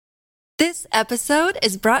This episode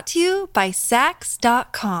is brought to you by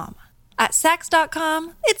Sax.com. At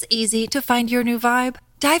Sax.com, it's easy to find your new vibe.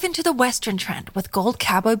 Dive into the Western trend with gold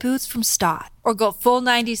cowboy boots from Stott, or go full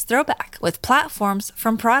 90s throwback with platforms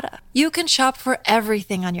from Prada. You can shop for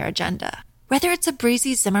everything on your agenda, whether it's a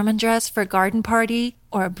breezy Zimmermann dress for a garden party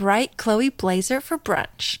or a bright Chloe blazer for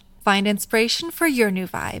brunch. Find inspiration for your new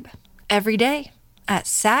vibe every day at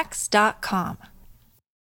Sax.com.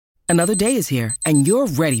 Another day is here, and you're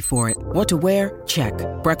ready for it. What to wear? Check.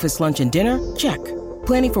 Breakfast, lunch, and dinner? Check.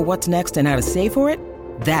 Planning for what's next and how to save for it?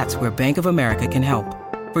 That's where Bank of America can help.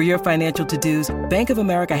 For your financial to-dos, Bank of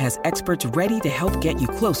America has experts ready to help get you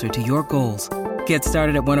closer to your goals. Get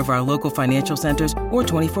started at one of our local financial centers or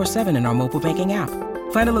 24/7 in our mobile banking app.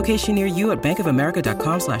 Find a location near you at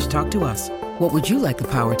bankofamerica.com/talktous. What would you like the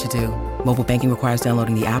power to do? Mobile banking requires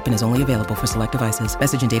downloading the app and is only available for select devices.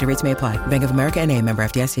 Message and data rates may apply. Bank of America NA, member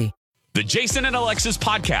FDIC. The Jason and Alexis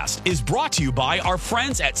podcast is brought to you by our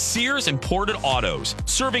friends at Sears Imported Autos,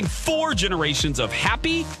 serving 4 generations of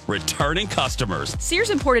happy, returning customers. Sears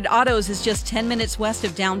Imported Autos is just 10 minutes west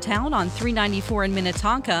of downtown on 394 in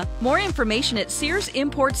Minnetonka. More information at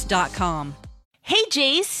SearsImports.com. Hey,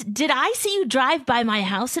 Jace, did I see you drive by my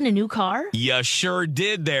house in a new car? You sure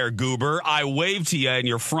did there, Goober. I waved to you in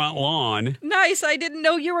your front lawn. Nice. I didn't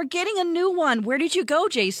know you were getting a new one. Where did you go,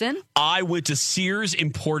 Jason? I went to Sears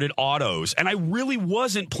Imported Autos, and I really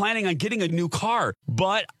wasn't planning on getting a new car.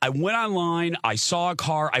 But I went online, I saw a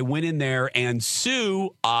car, I went in there, and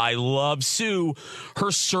Sue, I love Sue, her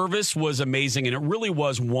service was amazing, and it really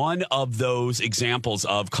was one of those examples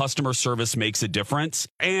of customer service makes a difference.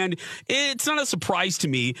 And it's not a surprise to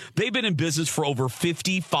me. They've been in business for over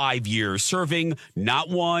 55 years, serving not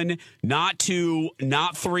 1, not 2,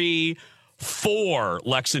 not 3, 4,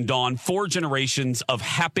 Lex and Dawn, 4 generations of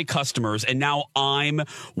happy customers, and now I'm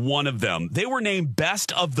one of them. They were named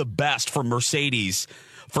Best of the Best for Mercedes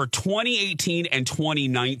for 2018 and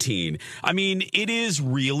 2019. I mean, it is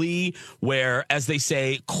really where, as they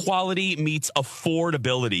say, quality meets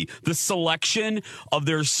affordability. The selection of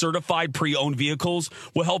their certified pre-owned vehicles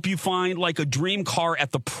will help you find like a dream car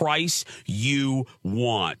at the price you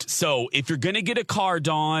want. So if you're going to get a car,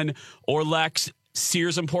 Dawn or Lex,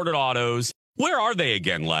 Sears Imported Autos. Where are they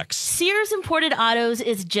again, Lex? Sears Imported Autos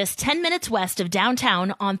is just 10 minutes west of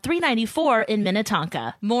downtown on 394 in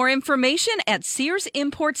Minnetonka. More information at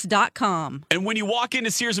SearsImports.com. And when you walk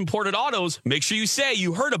into Sears Imported Autos, make sure you say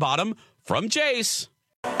you heard about them from Jace.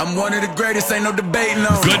 I'm one of the greatest, ain't no debating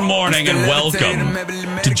on. Good morning and welcome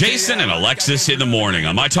to Jason and Alexis in the morning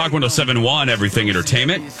on My Talk 1071, Everything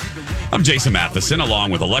Entertainment. I'm Jason Matheson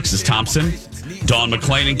along with Alexis Thompson, Dawn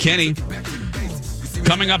McClain, and Kenny.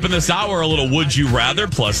 Coming up in this hour, a little Would You Rather,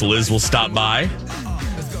 plus Liz will stop by.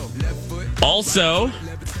 Also,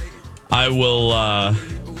 I will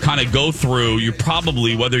kind of go through, you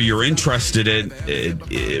probably, whether you're interested in,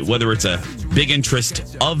 whether it's a big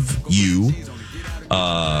interest of you,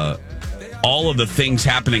 all of the things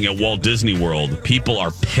happening at Walt Disney World. People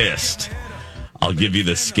are pissed. I'll give you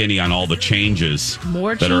the skinny on all the changes.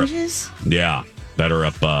 More changes? That are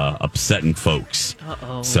upsetting folks.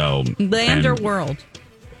 Uh-oh. So, Land or world?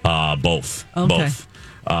 Both. Okay. Both.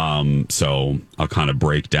 So I'll kind of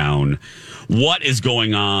break down what is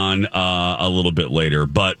going on a little bit later.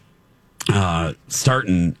 But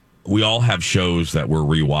starting, we all have shows that we're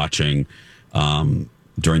rewatching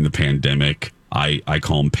during the pandemic. I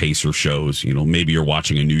call them pacer shows. You know, maybe you're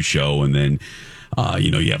watching a new show and then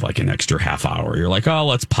you have like an extra half hour. You're like, oh,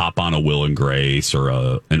 let's pop on a Will and Grace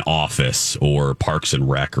or an Office or Parks and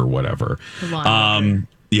Rec or whatever.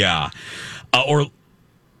 Yeah. Or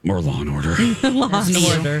Law and Order. Law and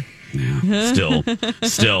Order. Yeah.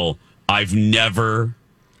 Still, I've never,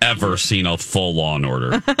 ever seen a full Law and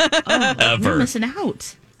Order. Ever. You're missing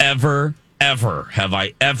out. Ever have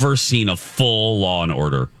I ever seen a full Law and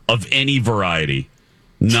Order of any variety.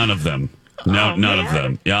 None of them. None of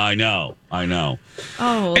them. Yeah, I know.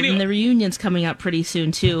 Oh, anyway. And the reunion's coming up pretty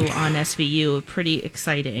soon, too, on SVU. Pretty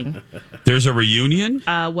exciting. There's a reunion?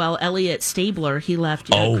 Well, Elliot Stabler, he left.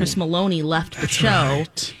 Chris Maloney left the show.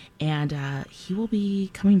 Right. And he will be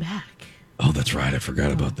coming back. Oh, that's right. I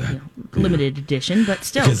forgot about that. Limited edition, but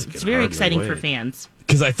still, it's very exciting for fans.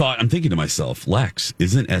 Because I'm thinking to myself, Lex,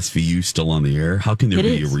 isn't SVU still on the air? How can there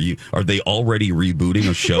be a reunion? Are they already rebooting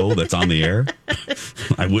a show that's on the air?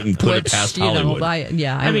 I wouldn't put it past Hollywood. I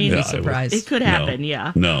wouldn't be surprised. It could happen,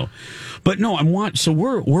 No. But no, so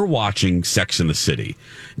we're watching Sex and the City,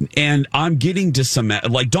 and I'm getting to some,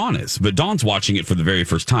 like Dawn is, but Dawn's watching it for the very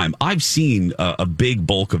first time. I've seen a big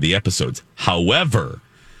bulk of the episodes. However,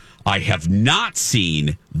 I have not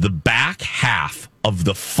seen the back half of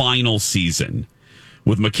the final season,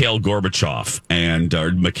 with Mikhail Gorbachev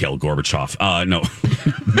Mikhail Gorbachev. No,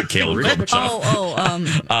 Mikhail Gorbachev.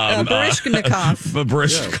 Baryshnikov.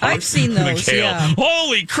 Baryshnikov. I've seen those. Mikhail. Yeah.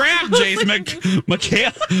 Holy crap, Jace!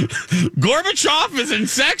 Mikhail Gorbachev is in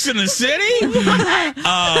Sex in the City.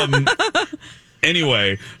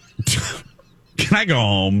 Anyway, can I go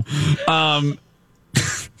home?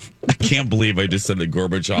 I can't believe I just said that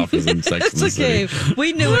Gorbachev is in Sex in the City. It's okay.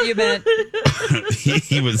 We knew what you meant.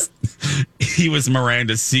 he was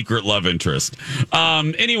Miranda's secret love interest.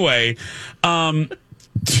 Anyway, so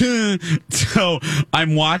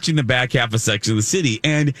I'm watching the back half of Sex in the City,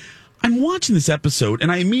 and I'm watching this episode,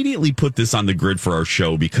 and I immediately put this on the grid for our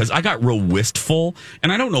show because I got real wistful,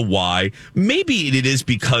 and I don't know why. Maybe it is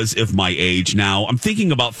because of my age now. I'm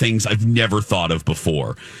thinking about things I've never thought of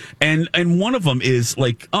before. And one of them is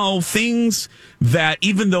like, things that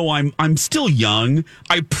even though I'm still young,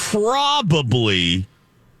 I probably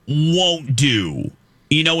won't do,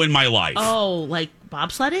 in my life. Oh, like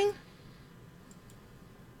bobsledding?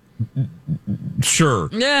 Sure.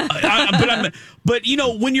 Yeah. But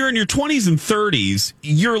when you're in your 20s and 30s,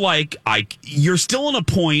 you're like, you're still in a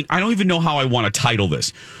point. I don't even know how I want to title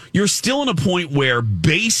this. You're still in a point where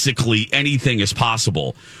basically anything is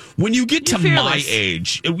possible. When you get to my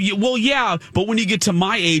age, well, yeah, but when you get to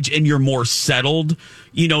my age and you're more settled,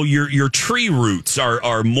 your tree roots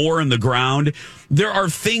are more in the ground. There are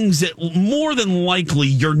things that more than likely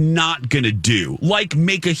you're not going to do, like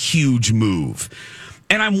make a huge move.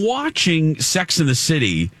 And I'm watching Sex in the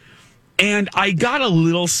City, and I got a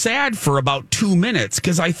little sad for about 2 minutes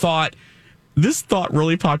because this thought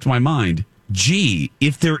really popped in my mind. Gee,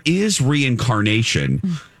 if there is reincarnation,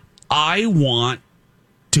 I want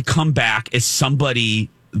to come back as somebody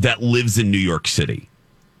that lives in New York City.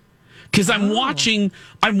 Because I'm watching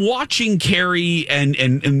Carrie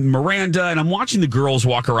and Miranda, and I'm watching the girls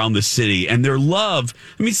walk around the city, and their love.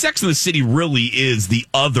 I mean, Sex in the City really is the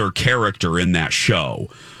other character in that show.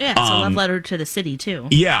 Yeah, it's a love letter to the city too.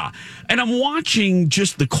 Yeah, and I'm watching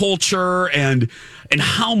just the culture and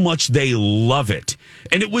how much they love it.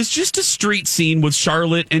 And it was just a street scene with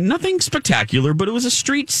Charlotte, and nothing spectacular, but it was a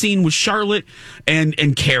street scene with Charlotte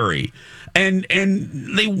and Carrie. And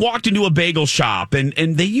they walked into a bagel shop and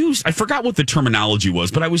they used, I forgot what the terminology was,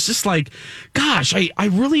 but I was just like, gosh, I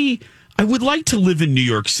would like to live in New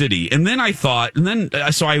York City. And then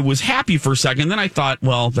so I was happy for a second. Then I thought,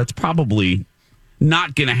 well, that's probably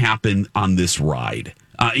not going to happen on this ride.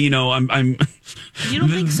 I'm. You don't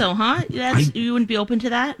think so, huh? You wouldn't be open to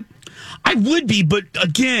that? I would be, but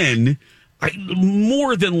again,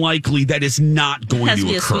 more than likely that is not going to occur. It has to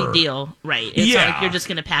be a sweet deal, right? It's not like you're just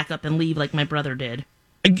going to pack up and leave like my brother did.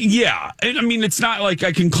 Yeah, I mean, it's not like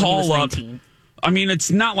I can call up. 19. I mean, it's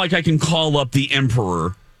not like I can call up the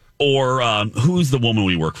Emperor or who's the woman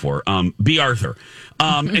we work for, B. Arthur,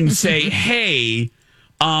 and say, "Hey,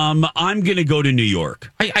 I'm going to go to New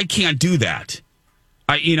York." I can't do that.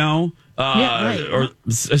 Yeah, right. Or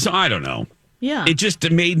so I don't know. Yeah, it just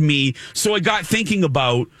made me. So I got thinking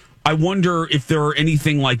about. I wonder if there are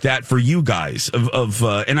anything like that for you guys and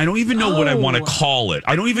I don't even know what I want to call it.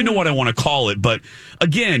 I don't even know what I want to call it, but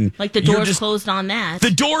again, like the door's closed on that.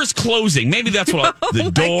 The door's closing. Maybe that's what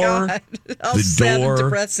the door. How sad and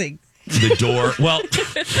depressing. The door. Well,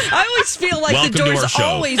 I always feel like the door's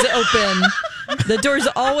always open. The door's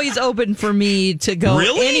always open for me to go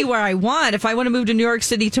anywhere I want. If I want to move to New York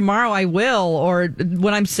City tomorrow, I will, or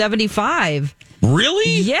when I'm 75.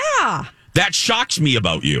 Really? Yeah. That shocks me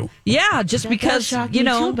about you. Yeah, just because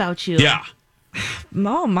too about you. Yeah.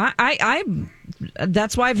 No,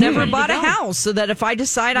 that's why I've never bought a house, so that if I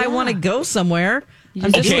decide I want to go somewhere,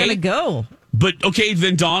 I'm just going to go. But okay,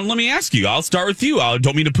 then Dawn, let me ask you. I'll start with you. I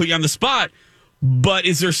don't mean to put you on the spot, but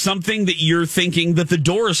is there something that you're thinking that the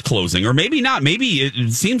door is closing, or maybe not? Maybe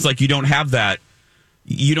it seems like you don't have that.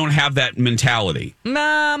 You don't have that mentality.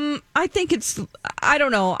 I think I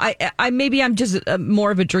don't know. I maybe I'm just more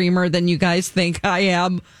of a dreamer than you guys think I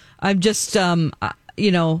am. I'm just, I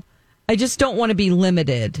just don't want to be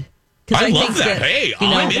limited. I love that. Hey,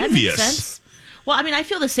 I'm envious. That makes sense. Well, I mean, I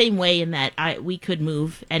feel the same way in that we could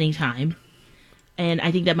move anytime. And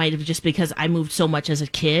I think that might have just because I moved so much as a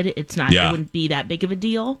kid, it wouldn't be that big of a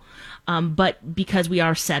deal. But because we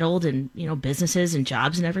are settled and, businesses and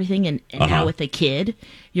jobs and everything, and now with a kid,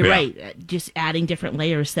 you're right. Just adding different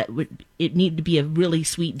layers it need to be a really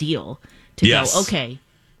sweet deal to go, okay,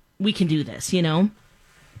 we can do this,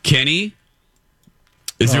 Kenny,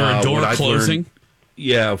 is there a door closing?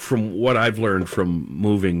 From what I've learned from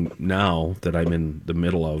moving now that I'm in the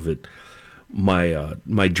middle of it,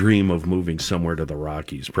 my dream of moving somewhere to the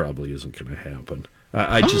Rockies probably isn't going to happen.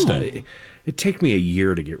 It'd take me a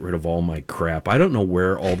year to get rid of all my crap. I don't know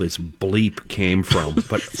where all this bleep came from,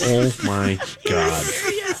 but oh my God.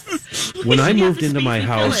 When I moved into my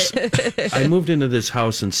house, I moved into this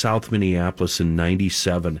house in South Minneapolis in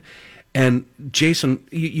 97. And Jason,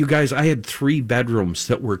 you guys, I had 3 bedrooms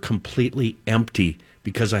that were completely empty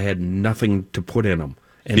because I had nothing to put in them.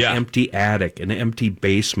 An empty attic, an empty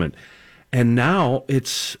basement. And now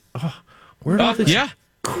it's, where did all this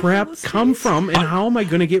crap come from, and how am I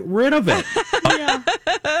going to get rid of it?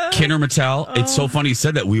 Kinder Mattel, it's so funny you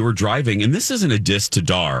said that. We were driving, and this isn't a diss to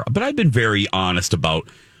Dar, but I've been very honest about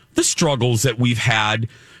the struggles that we've had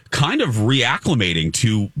kind of reacclimating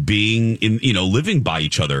to being in, living by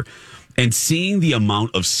each other, and seeing the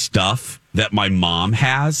amount of stuff that my mom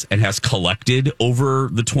has and has collected over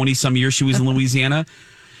the 20-some years she was in Louisiana.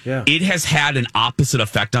 Yeah. It has had an opposite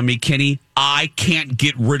effect on me, Kenny. I can't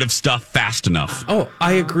get rid of stuff fast enough. Oh,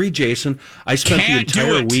 I agree, Jason. I spent the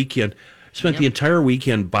entire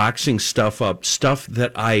weekend boxing stuff up, stuff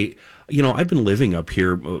that I've been living up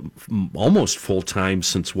here almost full time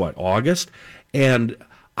since August, and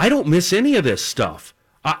I don't miss any of this stuff.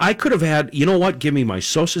 I could have had, give me my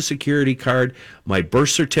Social Security card, my birth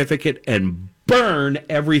certificate, and burn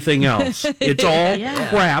everything else. It's all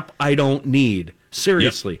crap I don't need.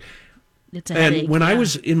 Seriously. Yep. And when I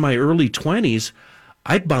was in my early 20s,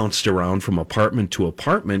 I bounced around from apartment to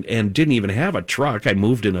apartment and didn't even have a truck. I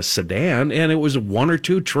moved in a sedan, and it was 1 or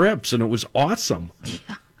 2 trips, and it was awesome.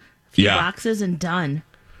 A few boxes and done.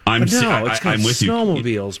 I'm with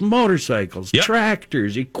snowmobiles, motorcycles,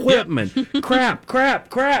 tractors, equipment, crap,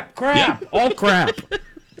 all crap.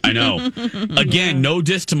 I know. Again, no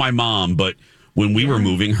diss to my mom, but when we were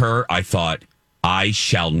moving her, I thought, I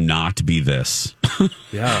shall not be this.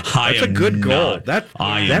 Yeah, that's a good goal. That's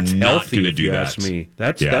healthy, if you ask me.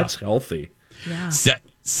 That's healthy. Yeah.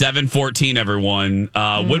 7:14, everyone.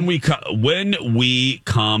 When we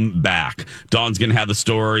come back, Dawn's going to have the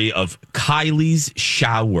story of Kylie's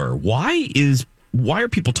shower. Why are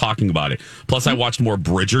people talking about it? Plus, I watched more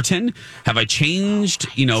Bridgerton. Have I changed?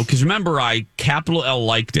 Because remember, I capital L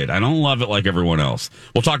liked it. I don't love it like everyone else.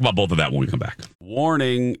 We'll talk about both of that when we come back.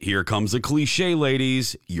 Warning, here comes a cliche,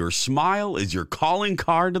 ladies. Your smile is your calling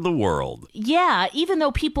card to the world. Yeah, even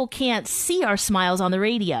though people can't see our smiles on the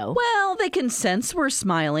radio. Well, they can sense we're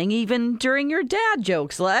smiling even during your dad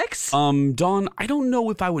jokes, Lex. Dawn, I don't know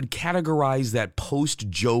if I would categorize that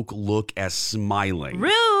post-joke look as smiling.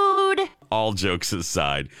 Rude! All jokes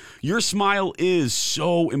aside, your smile is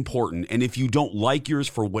so important, and if you don't like yours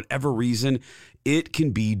for whatever reason, it can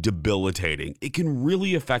be debilitating. It can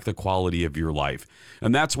really affect the quality of your life.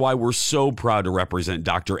 And that's why we're so proud to represent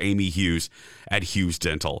Dr. Amy Hughes at Hughes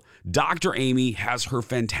Dental. Dr. Amy has her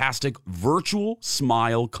fantastic virtual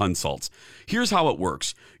smile consults. Here's how it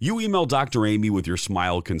works. You email Dr. Amy with your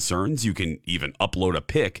smile concerns. You can even upload a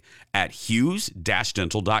pic at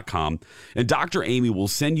hughes-dental.com, and Dr. Amy will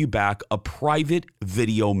send you back a private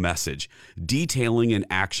video message detailing an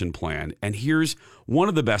action plan. And here's one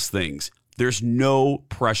of the best things. There's no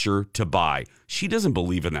pressure to buy. She doesn't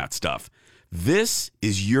believe in that stuff. This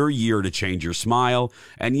is your year to change your smile.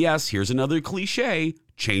 And yes, here's another cliche,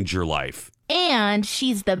 change your life. And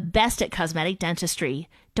she's the best at cosmetic dentistry.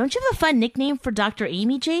 Don't you have a fun nickname for Dr.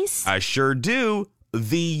 Amy, Jace? I sure do.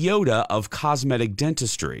 The Yoda of cosmetic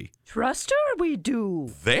dentistry. Trust her, we do.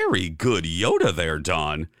 Very good Yoda there,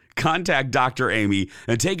 Dawn. Contact Dr. Amy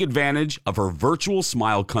and take advantage of her virtual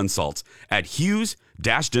smile consults at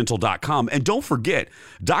hughes-dental.com. And don't forget,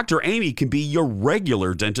 Dr. Amy can be your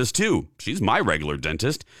regular dentist too. She's my regular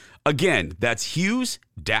dentist. Again, that's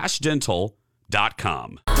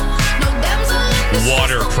hughes-dental.com.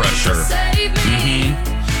 Water pressure.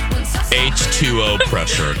 H2O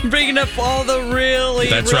pressure. Bringing up all the really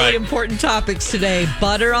important topics today.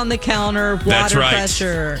 Butter on the counter, water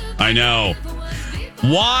pressure. I know.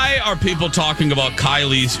 Why are people talking about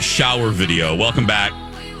Kylie's shower video? Welcome back.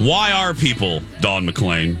 Why are people, Dawn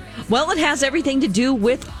McClain? Well, it has everything to do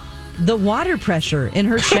with the water pressure in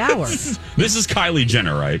her shower. This is Kylie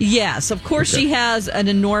Jenner, right? Yes, of course. Okay. She has an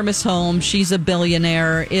enormous home. She's a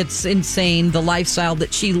billionaire. It's insane, the lifestyle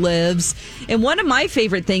that she lives. And one of my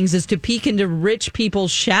favorite things is to peek into rich people's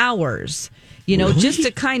showers. Really? Just to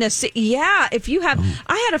kind of see. Yeah, if you have...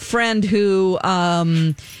 I had a friend who...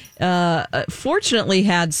 fortunately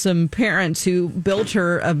had some parents who built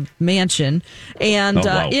her a mansion, and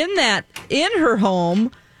in her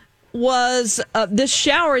home was this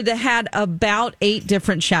shower that had about 8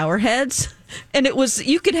 different shower heads, and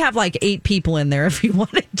you could have like 8 people in there if you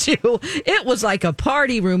wanted to. It was like a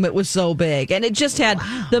party room. It was so big, and it just had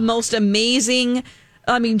the most amazing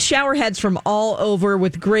shower heads from all over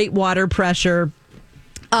with great water pressure.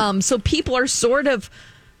 So people are sort of,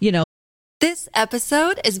 This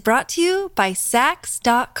episode is brought to you by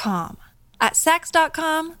Sax.com. At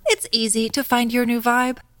Sax.com, it's easy to find your new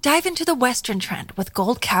vibe. Dive into the Western trend with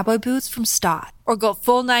gold cowboy boots from Stott, or go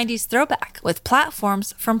full 90s throwback with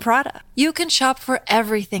platforms from Prada. You can shop for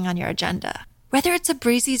everything on your agenda, whether it's a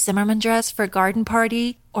breezy Zimmermann dress for a garden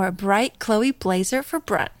party or a bright Chloe blazer for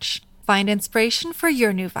brunch. Find inspiration for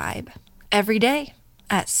your new vibe every day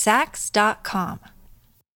at Sax.com.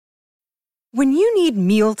 When you need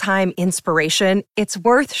mealtime inspiration, it's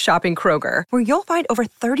worth shopping Kroger, where you'll find over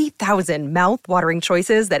 30,000 mouth-watering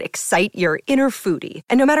choices that excite your inner foodie.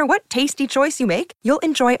 And no matter what tasty choice you make, you'll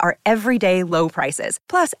enjoy our everyday low prices,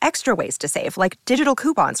 plus extra ways to save, like digital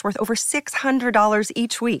coupons worth over $600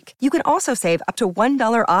 each week. You can also save up to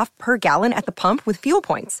 $1 off per gallon at the pump with fuel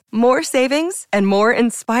points. More savings and more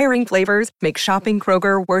inspiring flavors make shopping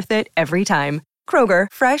Kroger worth it every time. Kroger,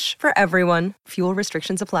 fresh for everyone. Fuel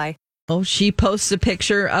restrictions apply. Oh, she posts a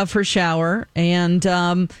picture of her shower,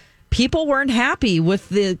 and people weren't happy with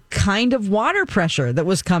the kind of water pressure that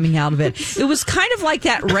was coming out of it. It was kind of like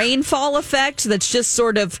that rainfall effect that's just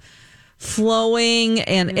sort of flowing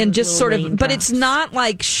and just sort of, but it's not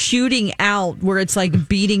like shooting out where it's like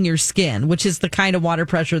beating your skin, which is the kind of water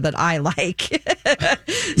pressure that I like. Me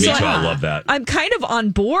too, I love that. I'm kind of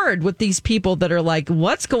on board with these people that are like,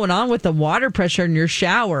 what's going on with the water pressure in your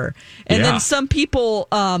shower? And then some people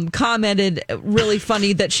commented really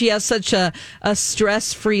funny that she has such a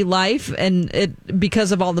stress-free life, and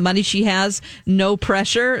because of all the money she has, no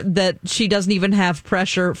pressure, that she doesn't even have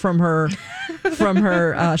pressure from her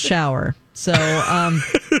shower. So a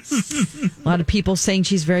lot of people saying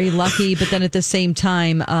she's very lucky, but then at the same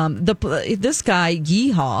time, this guy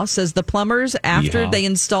Yeehaw says the plumbers, after they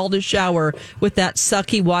installed a shower with that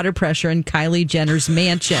sucky water pressure in Kylie Jenner's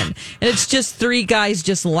mansion, and it's just three guys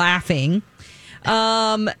just laughing.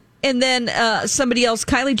 And then somebody else,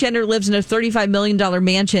 Kylie Jenner lives in a $35 million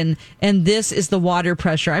mansion, and this is the water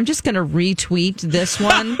pressure. I'm just going to retweet this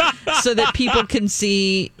one so that people can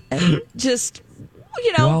see just,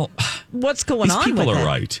 what's going on with it. These people are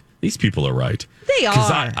right. These people are right. They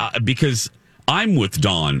are. Because I'm with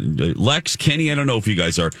Dawn. Lex, Kenny, I don't know if you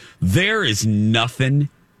guys are. There is nothing,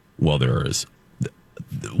 well, there is.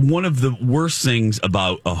 One of the worst things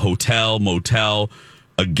about a hotel, motel,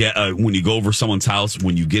 when you go over someone's house,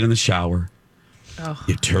 when you get in the shower,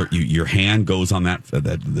 your hand goes on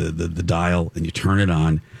the dial, and you turn it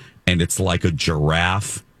on, and it's like a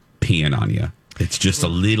giraffe peeing on you. It's just a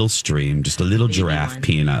little stream, just a little giraffe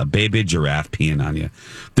peeing on a baby giraffe peeing on you.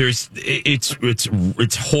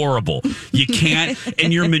 It's horrible. You can't,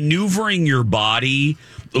 and you're maneuvering your body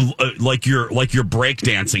like you're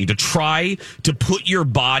breakdancing to try to put your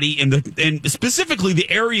body and specifically the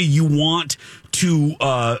area you want to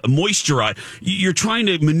moisturize. You're trying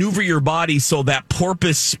to maneuver your body so that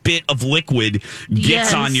porpoise spit of liquid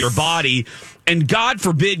gets on your body. And God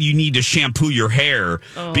forbid you need to shampoo your hair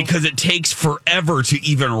because it takes forever to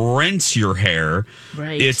even rinse your hair.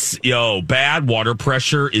 Right. It's, bad water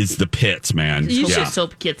pressure is the pits, man. Your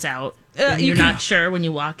soap gets out. You're not sure when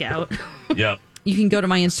you walk out. Yep. You can go to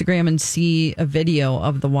my Instagram and see a video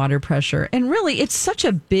of the water pressure. And really, it's such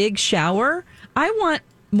a big shower. I want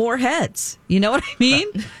more heads. You know what I mean?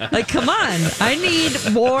 Like, come on. I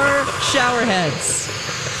need more shower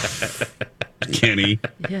heads. Kenny.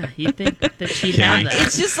 Yeah, you think that she'd have that.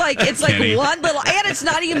 It's just like, Kenny. one little, and it's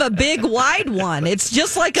not even a big wide one. It's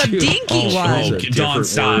just like a dinky one. Dawn,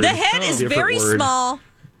 stop. The head is very small.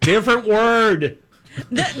 Different word.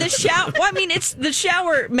 The shower. Well, I mean, it's the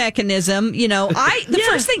shower mechanism. The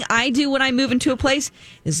first thing I do when I move into a place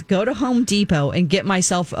is go to Home Depot and get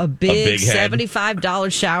myself a big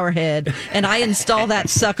 $75 shower head, and I install that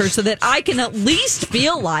sucker so that I can at least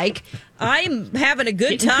feel like I'm having a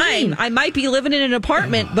good time. I might be living in an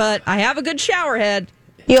apartment, but I have a good shower head.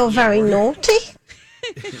 You're very naughty.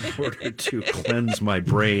 In order to cleanse my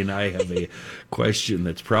brain, I have a question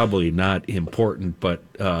that's probably not important, but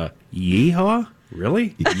Yeehaw?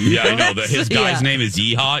 Really? Yeah, I know that his guy's name is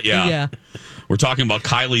Yeehaw. Yeah. We're talking about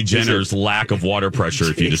Kylie Jenner's lack of water pressure.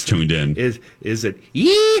 If you just tuned in, is it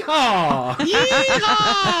Yeehaw?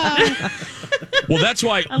 Yeehaw! Well, that's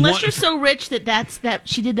why. Unless you're so rich that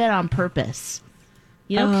she did that on purpose.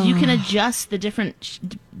 Because you can adjust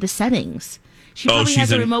the settings. She probably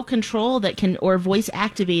has a remote control that can, or voice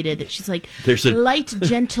activated, that she's like, there's light,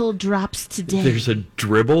 gentle drops today. There's a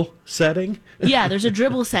dribble setting? Yeah, there's a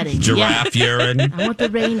dribble setting. Giraffe urine. I want the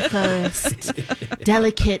rainforest.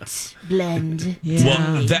 Delicate blend. Yeah.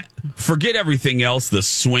 Well, forget everything else the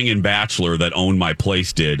swinging bachelor that owned my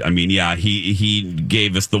place did. I mean, he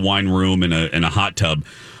gave us the wine room and a hot tub.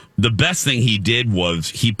 The best thing he did was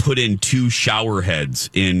he put in 2 shower heads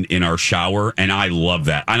in our shower, and I love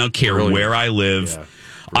that. I don't care where I live. Yeah,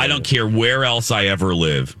 I don't care where else I ever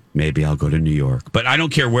live. Maybe I'll go to New York, but I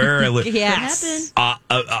don't care where I live. Yes.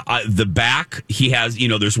 The back, he has,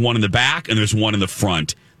 there's one in the back and there's one in the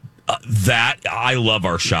front. That I love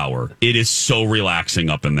our shower. It is so relaxing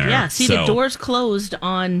up in there. Yeah, the door's closed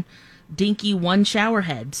on dinky 1 shower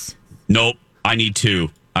heads. Nope, I need 2.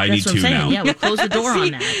 I need 2 now. Yeah, we'll close the door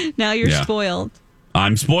on that. Now you're spoiled.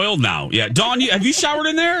 I'm spoiled now. Yeah, Dawn, have you showered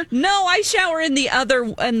in there? No, I shower in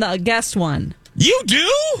the guest one. You do?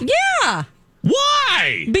 Yeah.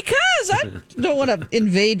 Why? Because I don't want to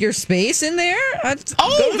invade your space in there. That's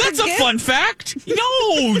a fun fact.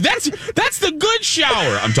 No, that's the good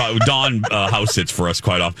shower. I'm talking. Dawn house sits for us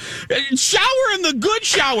quite often. Shower in the good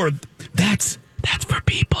shower. That's for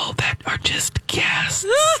people that are just guests.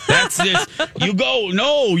 That's this. You go.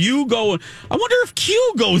 No, you go. I wonder if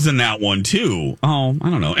Q goes in that one too. Oh,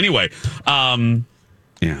 I don't know. Anyway,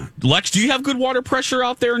 yeah. Lex, do you have good water pressure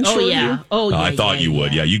out there in Shoreview? Yeah. Oh, yeah. I thought you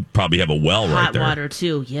would. Yeah, you probably have a well right there. Hot water,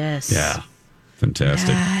 too. Yes. Yeah.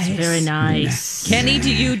 Fantastic. Nice. It's very nice. Kenny,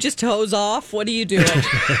 do you just hose off? What do you do?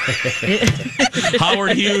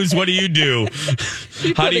 Howard Hughes, what do you do?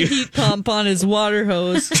 He put a heat pump on his water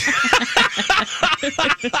hose.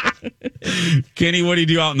 Kenny, what do you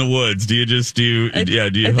do out in the woods? Do you just do you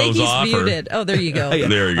hose off? Muted. Oh, there you go.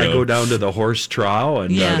 There you go. I go down to the horse trough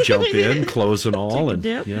and jump in, clothes and all, and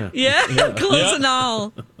clothes and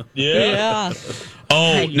all. Yeah.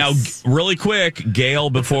 Oh, nice. Now, really quick, Gail,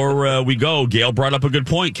 before we go, Gail brought up a good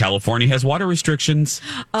point. California has water restrictions.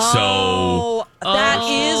 That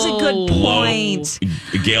is a good point.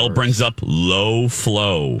 Gail brings up low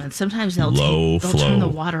flow. And sometimes they'll turn the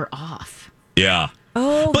water off. Yeah.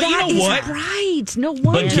 Oh, but you know what? Right. No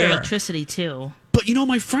wonder. But electricity, too. But,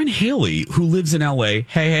 my friend Haley, who lives in L.A.,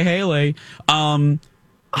 hey, Haley, I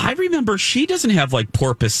remember she doesn't have,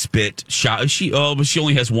 porpoise spit shower. But she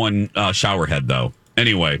only has 1 shower head, though.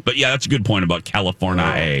 Anyway, but yeah, that's a good point about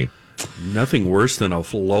California. Nothing worse than a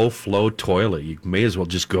low flow toilet. You may as well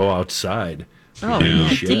just go outside. Oh,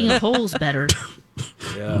 digging holes better.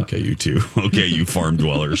 Yeah. Okay, you two. Okay, you farm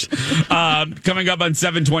dwellers. Coming up on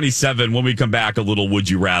 727, when we come back, a little Would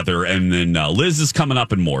You Rather, and then Liz is coming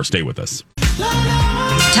up and more. Stay with us.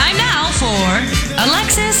 Time now for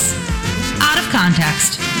Alexis Out of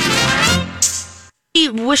Context. I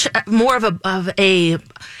wish more of a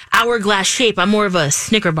hourglass shape. I'm more of a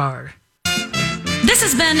Snicker bar. This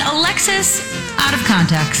has been Alexis Out of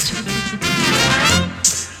Context.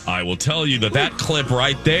 I will tell you that clip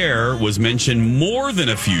right there was mentioned more than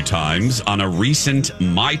a few times on a recent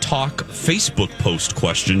My Talk Facebook post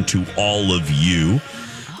question to all of you.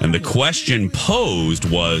 And the question posed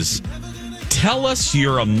was, tell us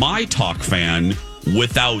you're a My Talk fan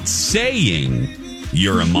without saying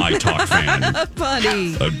you're a My Talk fan.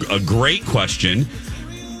 Funny. A great question.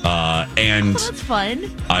 And that's fun.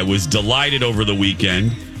 I was delighted over the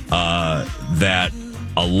weekend that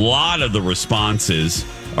a lot of the responses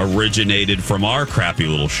originated from our crappy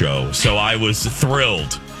little show. So I was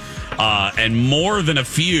thrilled. And more than a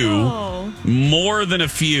few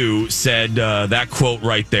said that quote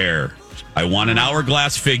right there. I want an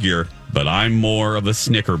hourglass figure, but I'm more of a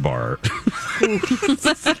Snicker bar.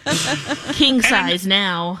 King size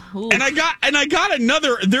now. Ooh. And I got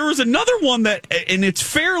another. There was another one that, and it's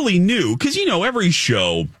fairly new because every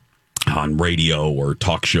show on radio or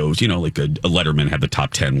talk shows, like a Letterman had the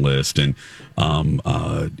top 10 list, and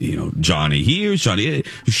Johnny.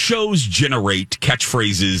 Shows generate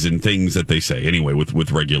catchphrases and things that they say anyway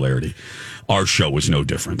with regularity. Our show is no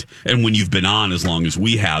different. And when you've been on as long as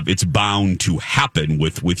we have, it's bound to happen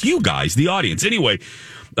with you guys, the audience. Anyway,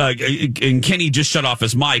 and Kenny just shut off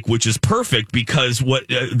his mic, which is perfect because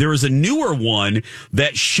there is a newer one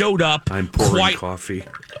that showed up. I'm pouring coffee.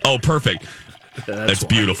 Oh, perfect. That's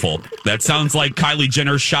beautiful. That sounds like Kylie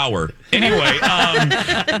Jenner's shower. Anyway,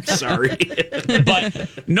 sorry. But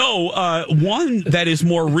no, one that is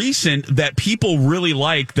more recent that people really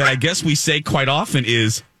like that I guess we say quite often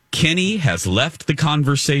is, Kenny has left the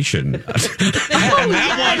conversation. And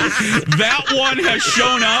that one has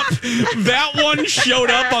shown up. That one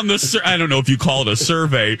showed up on the, I don't know if you call it a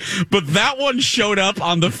survey, but that one showed up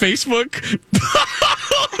on the Facebook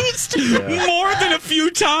post more than a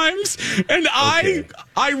few times, and I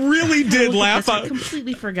really did laugh. I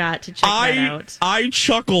completely forgot to check that out. I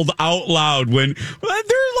chuckled out loud when there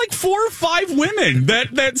were like 4 or 5 women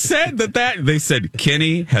that said that they said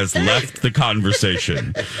Kenny has left the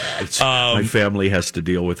conversation. My family has to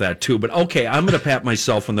deal with that too. But okay, I'm going to pat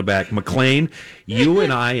myself on the back. McLean, you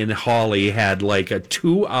and I and Holly had like a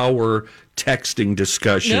 2-hour texting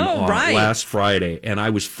discussion last Friday, and I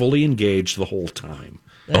was fully engaged the whole time.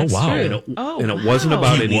 That's wow! And it wasn't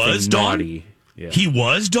about anything naughty. Yeah. He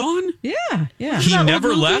was Dawn? Yeah. He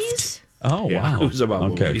never left? Oh, yeah, wow. It was about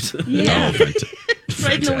movies. Yeah.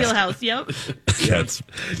 Right in the wheelhouse, yep. That's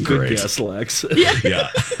good guess, Lex. Yeah.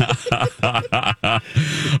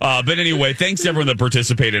 But anyway, thanks to everyone that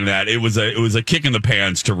participated in that. It was a kick in the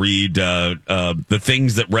pants to read the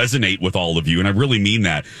things that resonate with all of you, and I really mean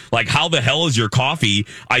that. Like, how the hell is your coffee?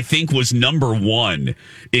 I think was number 1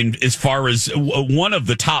 in as far as one of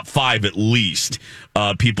the top 5 at least.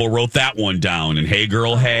 People wrote that one down, and hey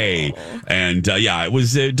girl, hey, and it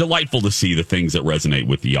was delightful to see the things that resonate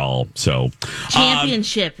with y'all. So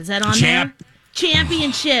championship, is that on there?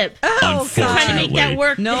 Championship. Oh, trying to make that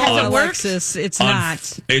work. No, Alexis, it's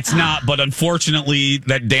not. It's not, but unfortunately,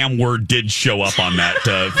 that damn word did show up on that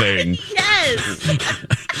thing.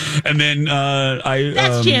 Yes. And then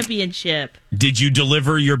that's championship. Did you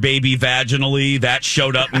deliver your baby vaginally? That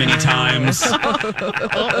showed up many times.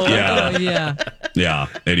 Yeah.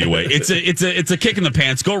 Anyway, it's a kick in the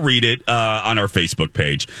pants. Go read it on our Facebook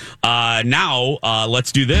page. Now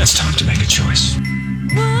let's do this. It's time to make a choice.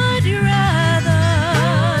 Would you rather?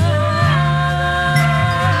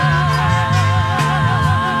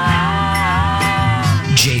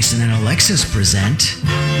 Jason and Alexis present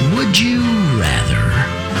Would You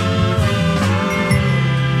Rather?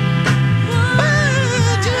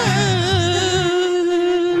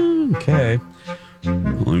 Okay.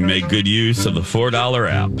 We make good use of the $4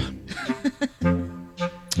 app.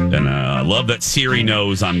 And I love that Siri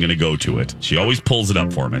knows I'm going to go to it. She always pulls it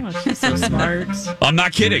up for me. Oh, she's so smart. I'm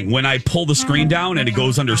not kidding. When I pull the screen down and it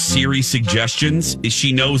goes under Siri suggestions,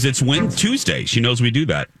 she knows it's Tuesday. She knows we do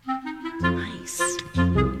that. Nice.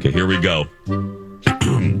 Okay, here we go.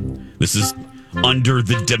 This is under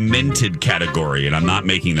the demented category, and I'm not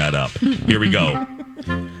making that up. Here we go.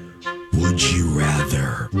 Would you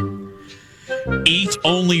rather eat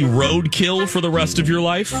only roadkill for the rest of your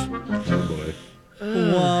life? Oh, boy.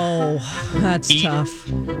 Whoa, that's tough.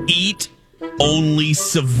 Eat only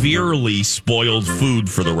severely spoiled food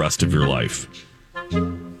for the rest of your life.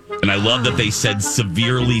 And I love that they said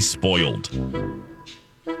severely spoiled.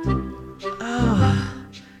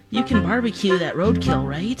 You can barbecue that roadkill,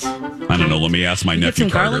 right? I don't know. Let me ask my nephew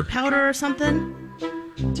Get some Carter. garlic powder or something?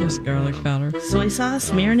 Just garlic powder. Soy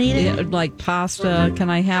sauce, marinated? Yeah, like pasta. Can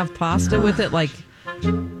I have pasta with it? Like,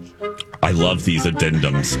 I love these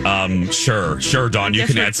addendums. Sure, Dawn. You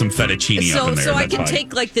can add some fettuccine up in there. So I can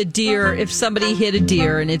take like the deer. If somebody hit a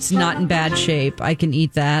deer and it's not in bad shape, I can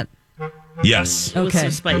eat that. Yes. With Okay.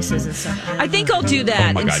 some spices and stuff. I think I'll do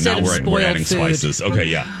that Oh my God! instead Now of we're spoiled adding food. spices. Okay,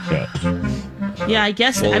 yeah. Yeah, I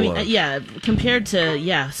guess. Well, I mean, compared to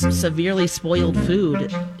severely spoiled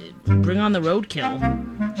food, bring on the roadkill.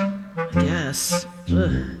 I guess.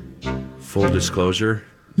 Ugh. Full disclosure.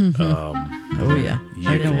 Oh yeah,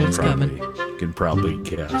 I know what's coming. You can probably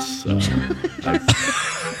guess.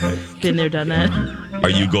 Been there, done that. Are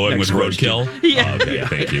you going with roadkill? Yeah. Okay,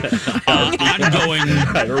 thank you. I'm going.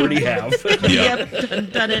 I already have. Yeah.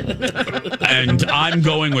 Yep, done it. And I'm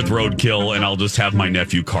going with roadkill, and I'll just have my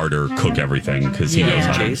nephew Carter cook everything because he knows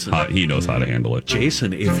how to handle it.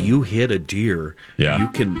 Jason, if you hit a deer, Yeah. you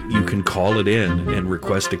can call it in and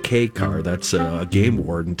request a K car. That's a game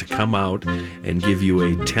warden to come out and give you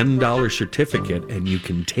a $10 certificate, and you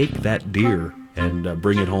can take that deer and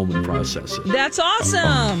bring it home and process it That's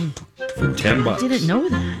awesome. for $10. I didn't know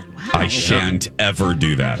that. Wow. I shan't ever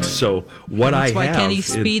do that. So what That's I why have, Kenny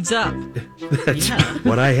speeds up.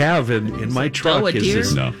 what I have in my truck a is deer?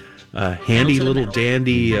 this No. handy Down to the little middle.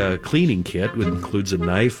 dandy cleaning kit, which includes a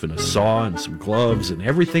knife and a saw and some gloves and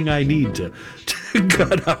everything I need to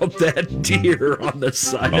cut out that deer on the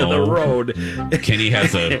side of the road. Kenny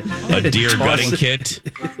has a deer Toss gutting it. kit.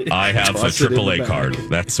 I have a Toss it in the AAA back. card.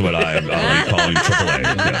 That's what I'm calling AAA.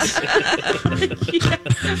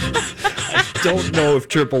 Yes. Don't know if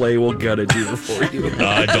AAA will gut a deer for you.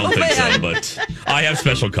 I don't think so, man. but I have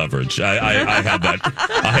special coverage. I have that.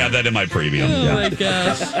 I have that in my premium. Oh Yeah. my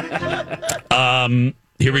gosh.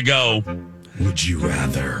 Here we go. Would you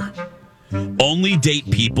rather only date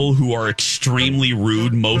people who are extremely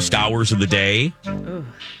rude most hours of the day,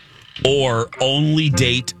 or only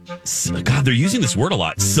date? God, they're using this word a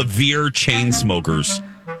lot. Severe chain smokers.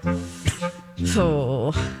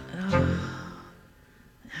 So,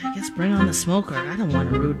 I guess bring on the smoker. I don't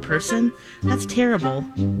want a rude person. That's terrible.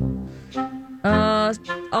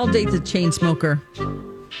 I'll date the chain smoker.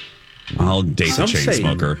 I'll date the chain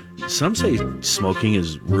smoker. Some say smoking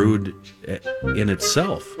is rude in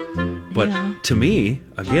itself. But to me,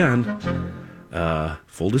 again,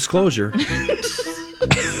 full disclosure,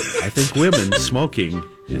 I think women smoking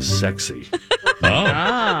is sexy. Oh.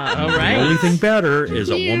 All right. The only thing better is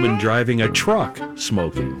a woman driving a truck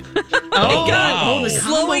smoking. Oh, God.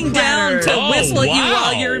 Slowing down to whistle at you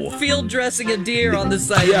while you're field dressing a deer on the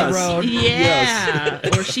side of the road. Yeah.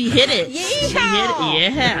 Or she hit it. She hit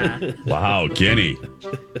it. Yeah. Wow, Kenny.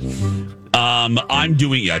 I'm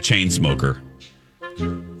doing chain smoker.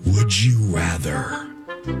 Would you rather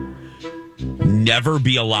never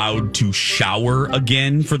be allowed to shower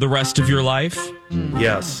again for the rest of your life?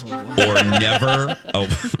 Yes. Or never.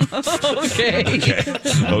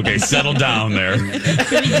 Okay, settle down there.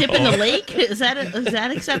 Can we dip in the lake? Is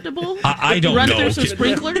that acceptable? I don't Run know. through some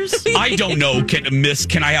sprinklers? I don't know.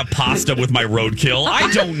 Can I have pasta with my roadkill?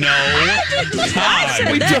 I don't know.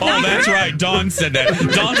 That's right. Dawn said that.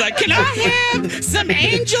 Dawn's like, can I have some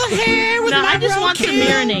angel hair with my roadkill? I just want some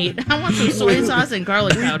marinade. I want some soy sauce and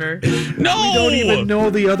garlic powder. No. We don't even know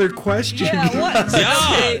the other question.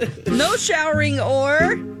 Yeah. No showering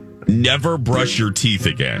or never brush your teeth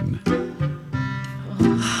again.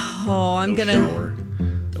 Oh,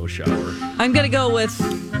 No shower. I'm gonna go with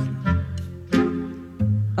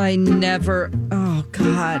I never. Oh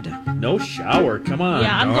God. No shower. Come on.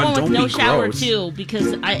 Yeah, I'm Dawn, going with no shower gross. too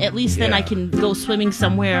because at least then I can go swimming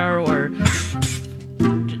somewhere or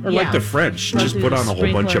like the French, just put on a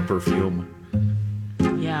whole bunch of perfume.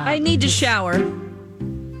 Yeah. I need to shower.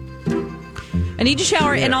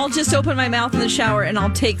 And I'll just open my mouth in the shower and I'll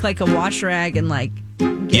take like a wash rag and like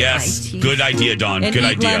get my teeth. Good idea, Dawn. And good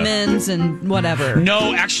eat idea. Lemons and whatever.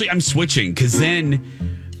 No, actually, I'm switching because then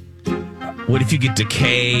what if you get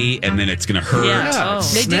decay and then it's going to hurt? Yeah. Oh.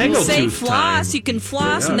 They didn't say floss. Time. You can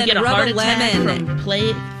floss and then get a rub heart a lemon.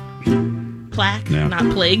 From plaque, Yeah.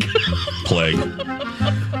 not plague. Plague.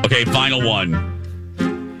 Okay, final one.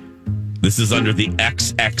 This is under the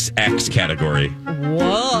XXX category.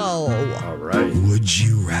 Whoa. All right. Would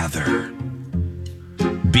you rather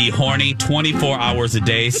be horny 24 hours a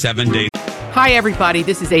day, 7 days? Hi, everybody.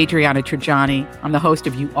 This is Adriana Trajani. I'm the host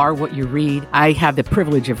of You Are What You Read. I have the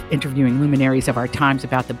privilege of interviewing luminaries of our times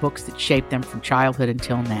about the books that shaped them from childhood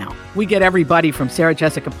until now. We get everybody from Sarah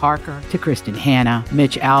Jessica Parker to Kristen Hanna,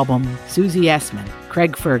 Mitch Albom, Susie Essman,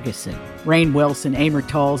 Craig Ferguson, Rainn Wilson, Amor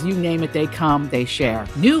Tolls, you name it, they come, they share.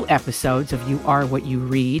 New episodes of You Are What You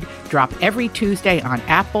Read drop every Tuesday on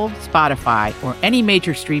Apple, Spotify, or any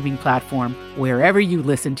major streaming platform wherever you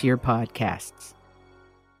listen to your podcasts.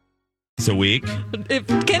 It's a week. If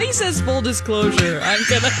Kenny says full disclosure, I'm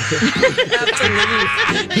going to have to leave.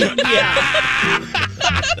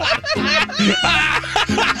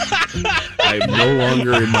 I'm no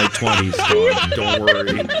longer in my 20s, Dawn. Don't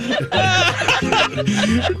worry.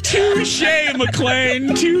 Touche,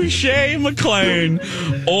 McLean.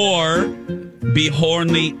 Or be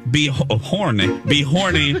horny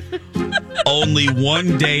only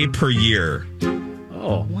 1 day per year.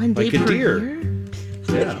 Oh, 1 day like a per deer. year?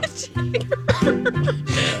 Yeah.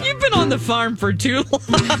 You've been on the farm for too long.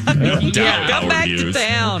 Yeah. Come back to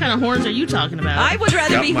town. What kind of horns are you talking about? I would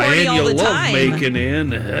rather Got be my horny all annual the love time. making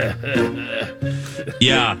in.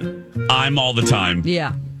 Yeah, I'm all the time.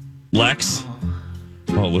 Yeah. Lex?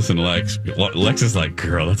 Oh, listen, Lex. Lex is like,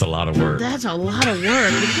 girl, that's a lot of work. That's a lot of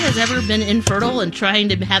work. Have you guys ever been infertile and trying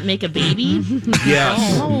to make a baby?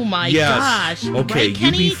 Yes. Oh my yes. gosh. Okay, right,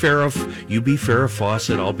 Kenny? you be Farrah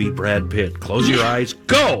Fawcett, I'll be Brad Pitt. Close your eyes.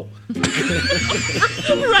 Go!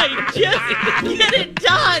 Right, just get it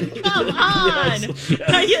done. Come on. Yes.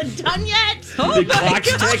 Are you done yet? The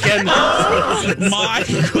clock's ticking. Oh, my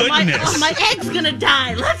goodness. My egg's gonna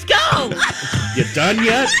die. Let's go. You done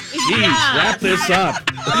yet? Jeez, wrap this up.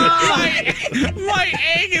 My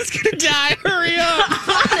egg is going to die. Hurry up.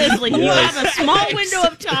 Honestly, you have a small window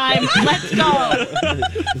of time. Let's go.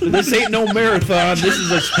 This ain't no marathon. This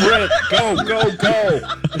is a sprint. Go, go, go.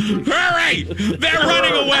 Hurry. They're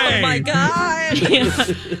running away. Oh, my God.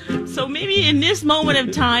 Yeah. So maybe in this moment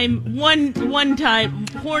of time, one time,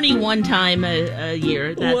 horny one time a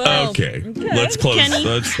year. Okay. Let's close. Kenny,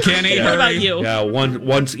 what hurry. about you? Yeah,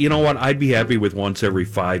 once. You know what? I'd be happy with once every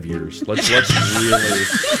 5 years. Let's really.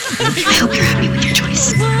 I hope you're happy with your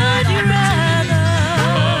choice.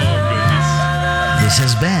 This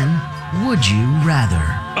has been Would You Rather.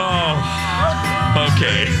 Oh,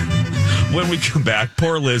 okay. When we come back,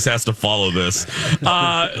 poor Liz has to follow this.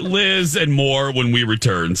 Liz and more when we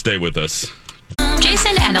return. Stay with us.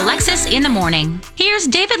 Jason and Alexis in the morning. Here's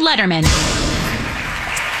David Letterman.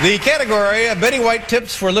 The category, Betty White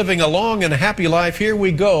tips for living a long and happy life. Here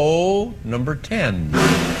we go. Number 10.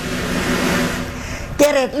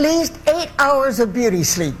 Get at least 8 hours of beauty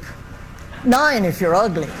sleep. 9 if you're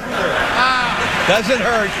ugly. Doesn't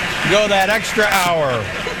hurt. Go that extra hour.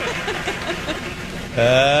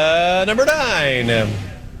 Number 9.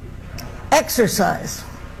 Exercise.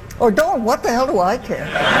 Or don't. What the hell do I care?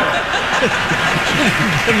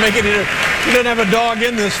 Make it either. You don't have a dog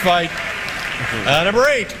in this fight. Number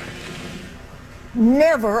 8.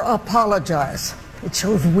 Never apologize. It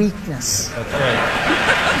shows weakness. That's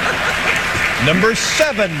right. Number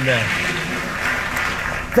 7.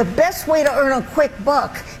 The best way to earn a quick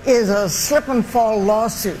buck is a slip and fall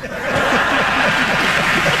lawsuit.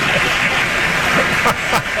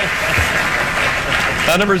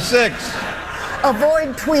 Number 6.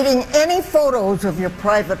 Avoid tweeting any photos of your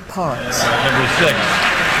private parts. Number 6.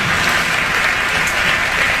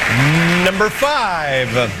 Number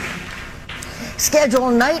 5. Schedule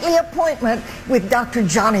a nightly appointment with Dr.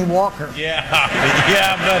 Johnny Walker.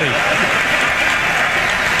 Yeah, buddy.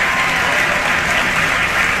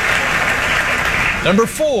 Number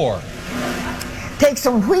 4. Take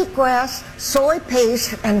some wheatgrass, soy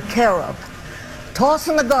paste, and carob. Toss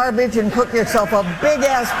in the garbage and cook yourself a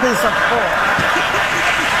big-ass piece of pork.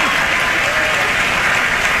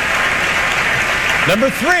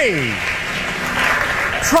 Number 3.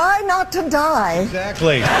 Try not to die.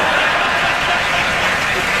 Exactly.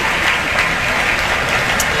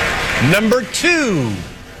 Number 2.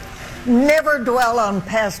 Never dwell on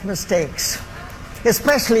past mistakes.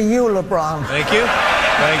 Especially you, LeBron. Thank you.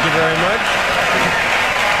 Thank you very much.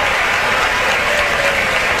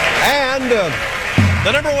 And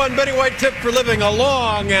the number 1 Betty White tip for living a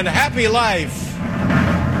long and happy life.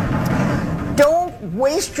 Don't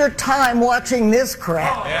waste your time watching this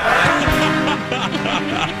crap.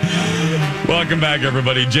 Welcome back,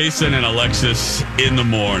 everybody. Jason and Alexis in the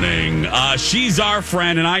morning. She's our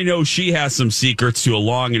friend, and I know she has some secrets to a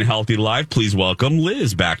long and healthy life. Please welcome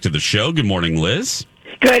Liz back to the show. Good morning, Liz.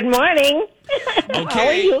 Good morning. Okay. How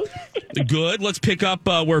are you? Good. Let's pick up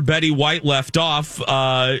where Betty White left off.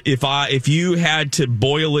 If you had to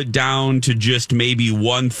boil it down to just maybe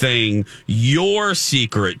one thing, your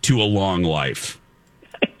secret to a long life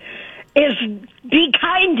is be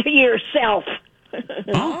kind to yourself.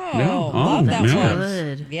 Love that one.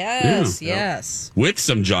 Good. Yes. With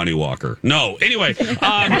some Johnny Walker. No, anyway.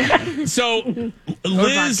 So,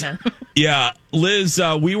 Liz,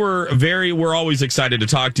 we're always excited to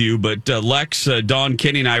talk to you, but Lex, Dawn,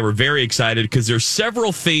 Kenny, and I were very excited because there's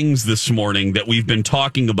several things this morning that we've been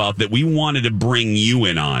talking about that we wanted to bring you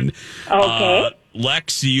in on. Okay.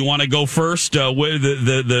 Lex, you want to go first with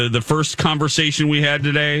the first conversation we had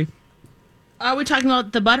today? Are we talking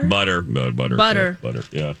about the butter? Butter.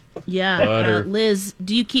 Yeah. Yeah. Butter. Liz,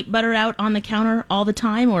 do you keep butter out on the counter all the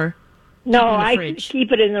time, or no? I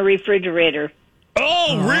keep it in the refrigerator.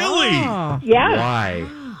 Oh, really? Yeah.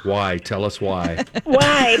 Why? Tell us why.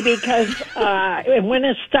 Why? Because when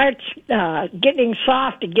it starts getting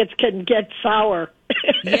soft, it can get sour.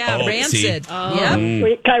 Yeah, rancid.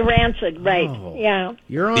 Rancid, right? Oh. Yeah.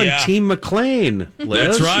 You're on Team McLean,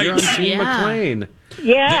 Liz. That's right. You're on Team McLean.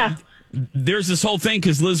 Yeah. There's this whole thing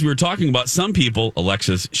because Liz, we were talking about some people.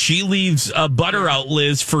 Alexis, she leaves butter out,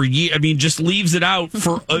 Liz, for years. I mean, just leaves it out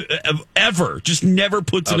for ever. Just never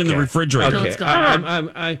puts it in the refrigerator. Okay,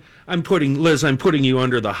 I'm putting you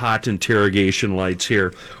under the hot interrogation lights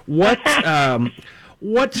here. What's going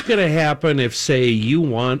to happen if, say, you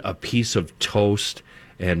want a piece of toast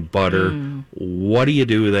and butter? What do you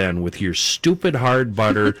do then with your stupid hard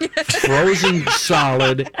butter frozen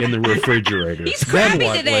solid in the refrigerator? He's crappy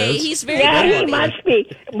today. Liz? He's very he must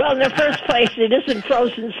be. Well, in the first place, it isn't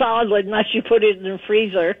frozen solid unless you put it in the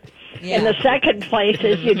freezer. Yeah. And the second place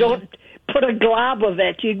is you don't put a glob of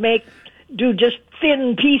it. Do just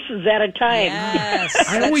thin pieces at a time. Yes,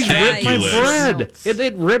 I always rip my bread.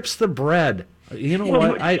 It rips the bread. You know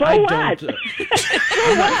what? I don't.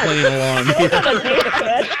 I'm not playing along here.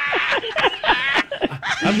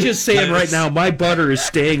 I'm just saying right now, my butter is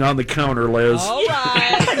staying on the counter, Liz. All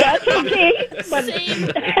right. That's okay. But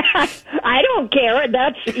I don't care.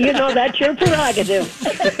 That's your prerogative.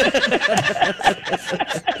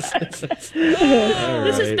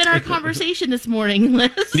 This has been our conversation this morning, Liz.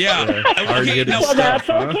 Yeah. Well, that's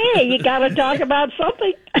okay. You got to talk about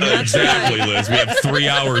something. Exactly, Liz. We have 3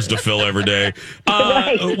 hours to fill every day.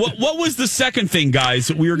 What was the second thing, guys?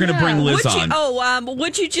 We were going to bring Liz on.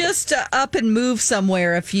 Would you just up and move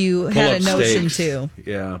somewhere if you had a notion to?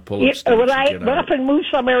 Yeah, pull up stakes. Would I up and move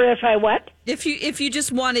somewhere if I what? If you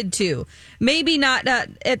just wanted to, maybe not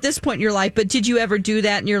at this point in your life, but did you ever do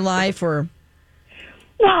that in your life? Or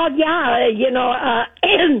well, yeah,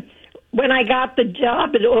 when I got the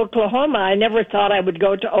job in Oklahoma, I never thought I would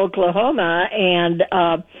go to Oklahoma, and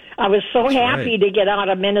I was so happy to get out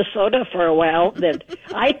of Minnesota for a while that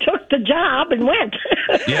I took the job and went.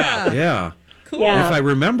 Yeah. Cool. Yeah. If I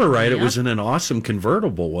remember right, it was in an awesome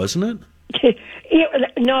convertible, wasn't it?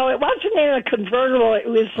 No, it wasn't in a convertible. It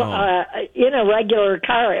was in a regular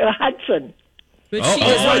car, a Hudson. I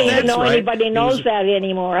don't even know anybody knows that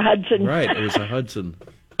anymore, a Hudson. Right, it was a Hudson.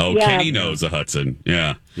 Oh, yeah. Kenny knows a Hudson.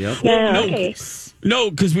 Yeah. Yep. Yeah, okay. No,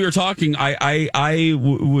 because we were talking, I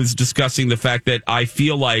was discussing the fact that I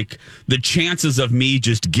feel like the chances of me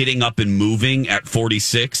just getting up and moving at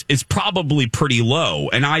 46 is probably pretty low.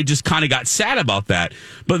 And I just kind of got sad about that.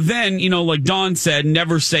 But then, like Dawn said,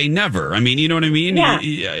 never say never. I mean, you know what I mean?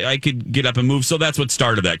 Yeah. I could get up and move. So that's what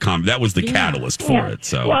started that comment. That was the catalyst for it.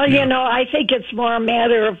 So, well, I think it's more a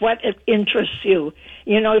matter of what interests you.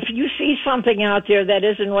 If you see something out there that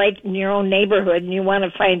isn't right in your own neighborhood and you want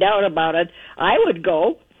to find out about it, I would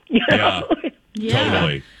go. Yeah,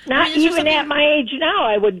 totally. Not even at my age now,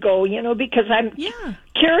 I would go, because I'm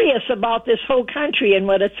curious about this whole country and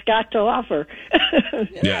what it's got to offer.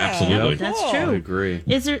 Yeah, absolutely. That's true. I agree.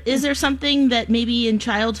 Is there something that maybe in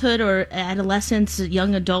childhood or adolescence,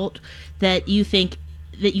 young adult, that you think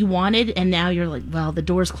that you wanted and now you're like, well, the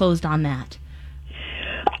door's closed on that?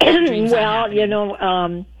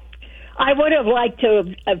 Well, I would have liked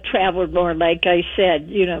to have traveled more, like I said,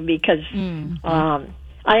 because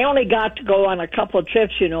I only got to go on a couple of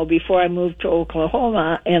trips, before I moved to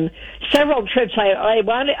Oklahoma, and several trips. I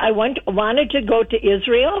wanted to go to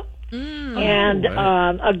Israel, and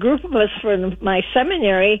a group of us from my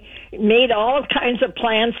seminary made all kinds of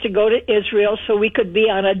plans to go to Israel so we could be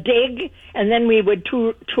on a dig, and then we would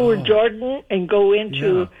tour Jordan and go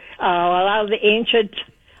into a lot of the ancient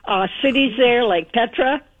cities there, like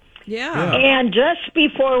Petra. Yeah. And just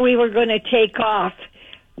before we were going to take off,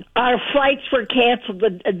 our flights were canceled.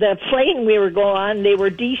 The plane we were going on, they were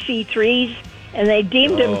DC-3s, and they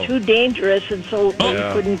deemed them too dangerous, and so we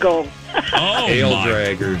couldn't go. Tail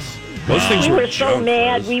draggers. Those things we were so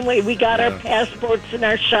mad. We got our passports and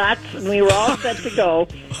our shots, and we were all set to go.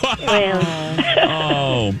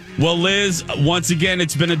 Well, Liz, once again,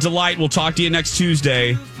 it's been a delight. We'll talk to you next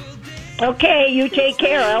Tuesday. Okay, you take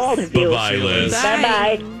care, all of you. Bye-bye, Liz.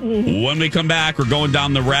 Bye-bye. When we come back, we're going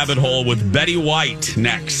down the rabbit hole with Betty White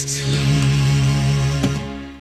next.